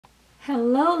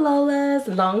Hello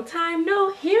Lolas, long time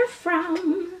no hear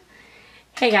from.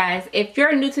 Hey guys, if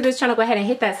you're new to this channel, go ahead and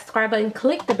hit that subscribe button,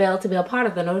 click the bell to be a part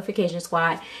of the notification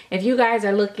squad. If you guys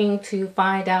are looking to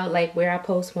find out like where I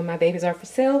post when my babies are for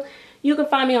sale, you can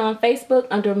find me on Facebook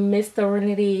under Miss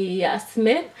Serenity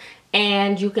Smith,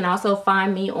 and you can also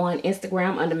find me on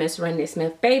Instagram under Miss Serenity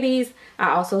Smith Babies.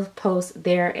 I also post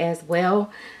there as well.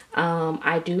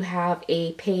 I do have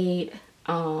a paid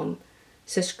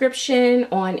subscription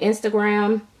on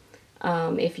Instagram.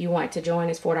 If you want to join,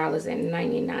 it's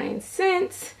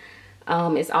 $4.99.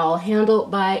 It's all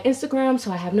handled by Instagram,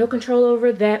 so I have no control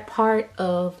over that part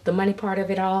of the money part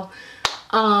of it all.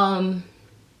 Also,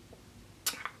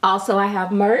 I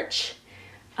have merch,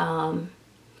 the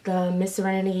Miss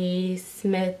Serenity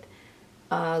Smith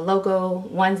logo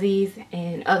onesies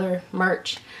and other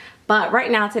merch. But right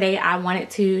now today I wanted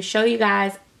to show you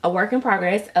guys a work in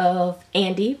progress of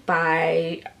Andi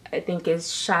by, I think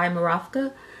it's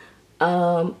Mrofka.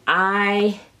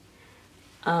 I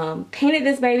painted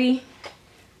this baby.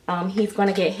 He's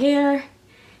gonna get hair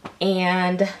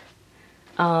and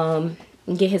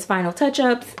get his final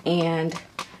touch-ups, and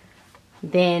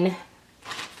then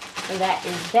that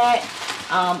is that.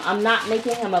 I'm not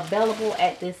making him available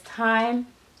at this time.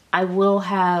 I will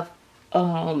have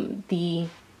the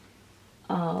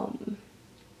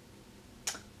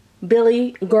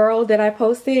Billy girl that I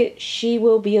posted. She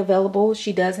will be available.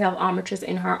 She does have armatures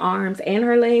in her arms and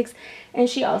her legs, and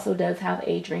she also does have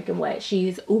a drinking wet.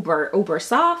 She's uber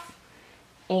soft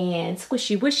and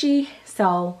squishy wishy,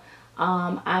 so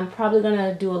I'm probably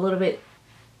gonna do a little bit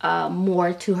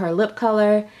more to her lip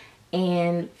color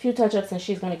and a few touch-ups, and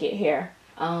she's gonna get hair.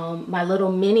 My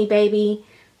little mini baby,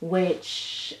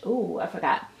 which I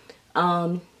forgot,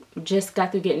 just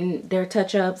got through getting their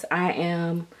touch-ups. I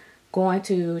am going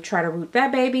to try to root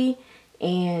that baby,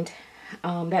 and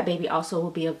that baby also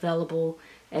will be available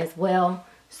as well.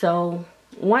 So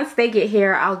once they get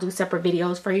here, I'll do separate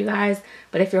videos for you guys,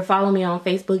 but if you're following me on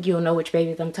Facebook, you'll know which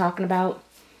babies I'm talking about.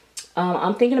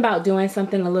 I'm thinking about doing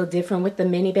something a little different with the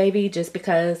mini baby, just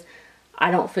because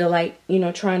I don't feel like, you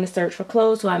know, trying to search for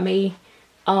clothes. So I may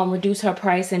reduce her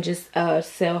price and just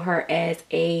sell her as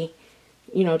a,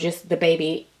 you know, just the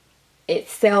baby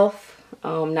itself,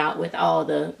 not with all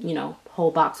the, you know, whole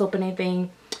box opening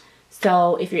thing.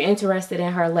 So if you're interested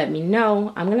in her, let me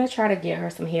know. I'm gonna try to get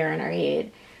her some hair in her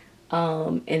head,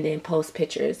 and then post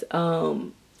pictures.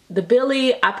 The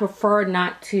Billy, I prefer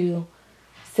not to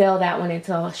sell that one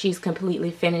until she's completely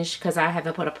finished, because I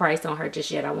haven't put a price on her just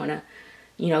yet. I want to,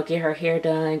 you know, get her hair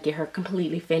done, get her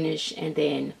completely finished, and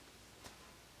then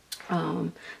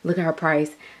look at her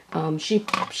price. She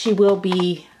will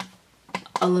be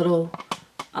a little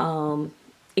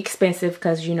expensive,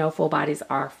 because, you know, full bodies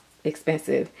are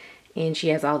expensive, and she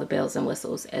has all the bells and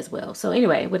whistles as well. So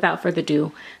anyway, without further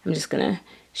ado, I'm just gonna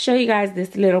show you guys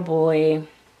this little boy.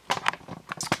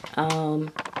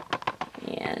 And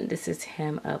this is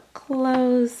him up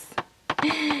close.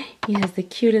 He has the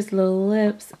cutest little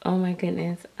lips. Oh my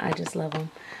goodness, I just love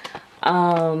him.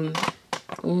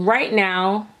 Right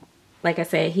now, like I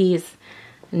said, he's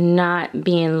not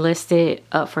being listed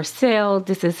up for sale.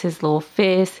 This is his little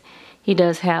fist. He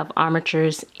does have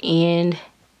armatures in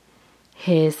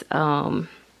his arms,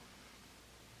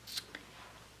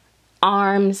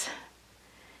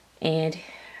 and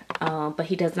but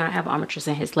he does not have armatures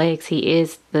in his legs. He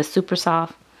is the super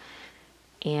soft,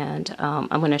 and I'm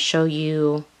going to show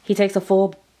you. He takes a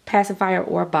full pacifier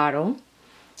or bottle.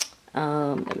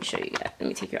 Let me show you that. Let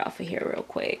me take you off of here real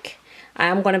quick.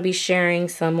 I'm going to be sharing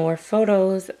some more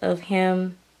photos of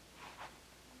him.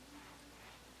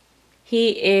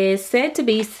 He is said to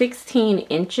be 16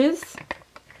 inches.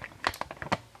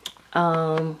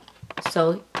 And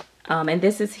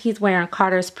this is, he's wearing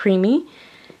Carter's Preemie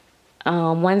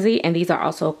onesie, and these are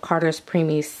also Carter's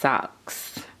Preemie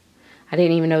socks. I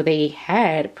didn't even know they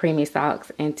had Preemie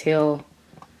socks until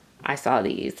I saw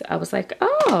these. I was like,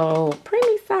 oh,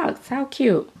 Preemie socks, how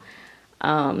cute.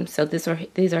 So these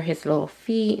are his little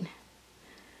feet.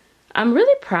 I'm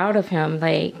really proud of him.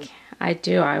 Like, I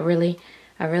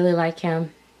really like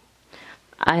him.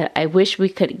 I wish we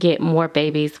could get more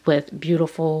babies with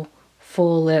beautiful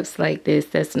full lips like this.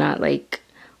 That's not like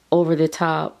over the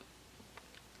top.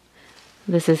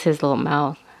 This is his little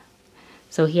mouth.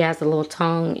 So he has a little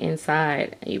tongue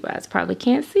inside. You guys probably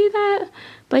can't see that,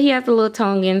 but he has a little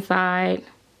tongue inside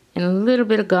and a little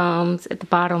bit of gums at the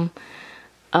bottom.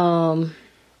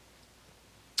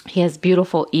 He has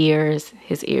beautiful ears.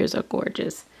 His ears are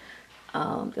gorgeous.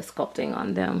 The sculpting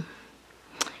on them.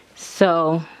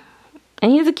 So,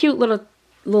 and he has a cute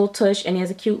little tush, and he has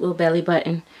a cute little belly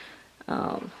button.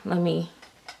 Let me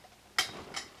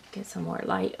Get some more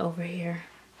light over here.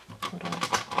 Hold on.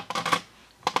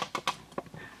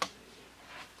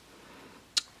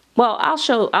 Well,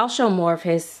 I'll show more of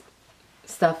his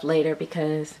stuff later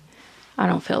because I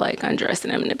don't feel like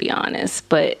undressing him, to be honest.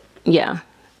 But yeah,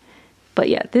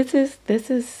 this is this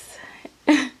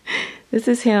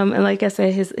is him. And like I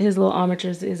said, his little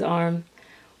armatures, his arm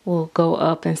will go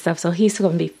up and stuff. So he's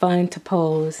gonna be fun to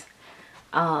pose.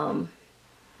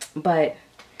 But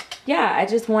yeah, I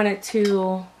just wanted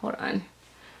to, hold on,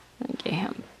 let me get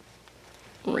him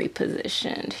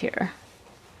repositioned here.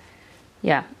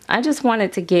 Yeah, I just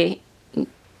wanted to get,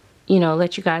 you know,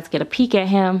 let you guys get a peek at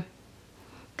him,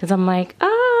 because I'm like,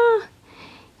 oh,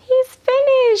 he's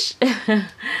finished.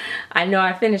 I know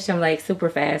I finished him like super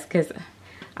fast because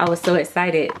I was so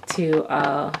excited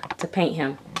to paint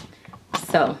him.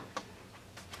 So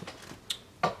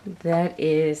that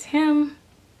is him.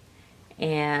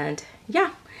 And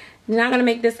yeah, I'm not gonna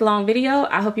make this a long video.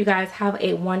 I hope you guys have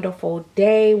a wonderful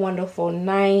day, wonderful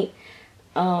night.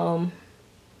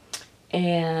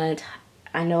 And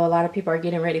I know a lot of people are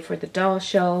getting ready for the doll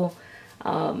show.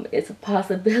 It's a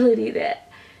possibility that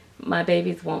my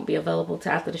babies won't be available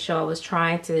till after the show. I was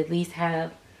trying to at least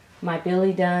have my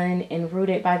Billy done and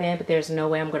rooted by then, but there's no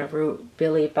way I'm gonna root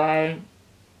Billy by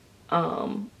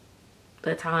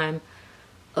the time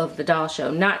of the doll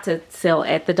show. Not to sell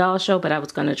at the doll show, but I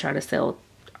was gonna try to sell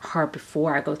her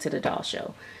before I go to the doll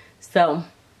show. So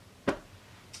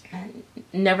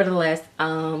nevertheless,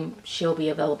 she'll be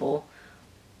available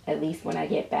at least when I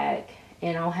get back,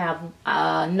 and I'll have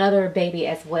another baby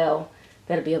as well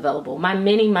that'll be available. My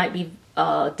mini might be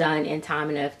done in time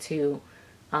enough to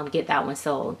get that one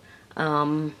sold.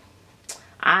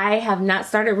 I have not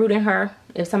started rooting her.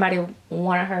 If somebody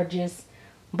wanted her just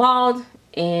bald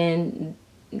and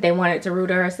they wanted to root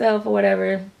her herself or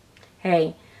whatever,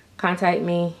 hey, contact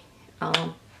me.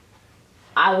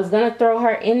 I was gonna throw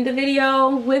her in the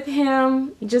video with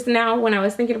him just now when I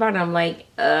was thinking about it. I'm like,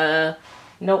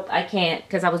 nope, I can't,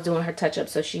 because I was doing her touch up,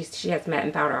 so she has matte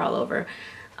and powder all over.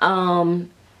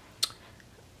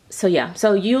 So yeah,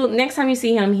 so next time you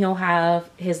see him, he'll have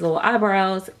his little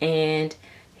eyebrows and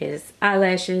his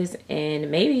eyelashes and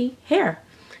maybe hair.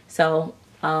 So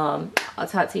I'll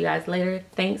talk to you guys later.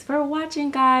 Thanks for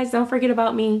watching, guys. Don't forget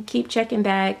about me. Keep checking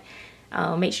back.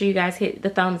 Make sure you guys hit the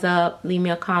thumbs up, leave me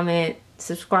a comment,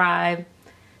 subscribe,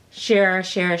 share,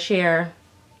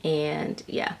 and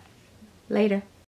yeah, later.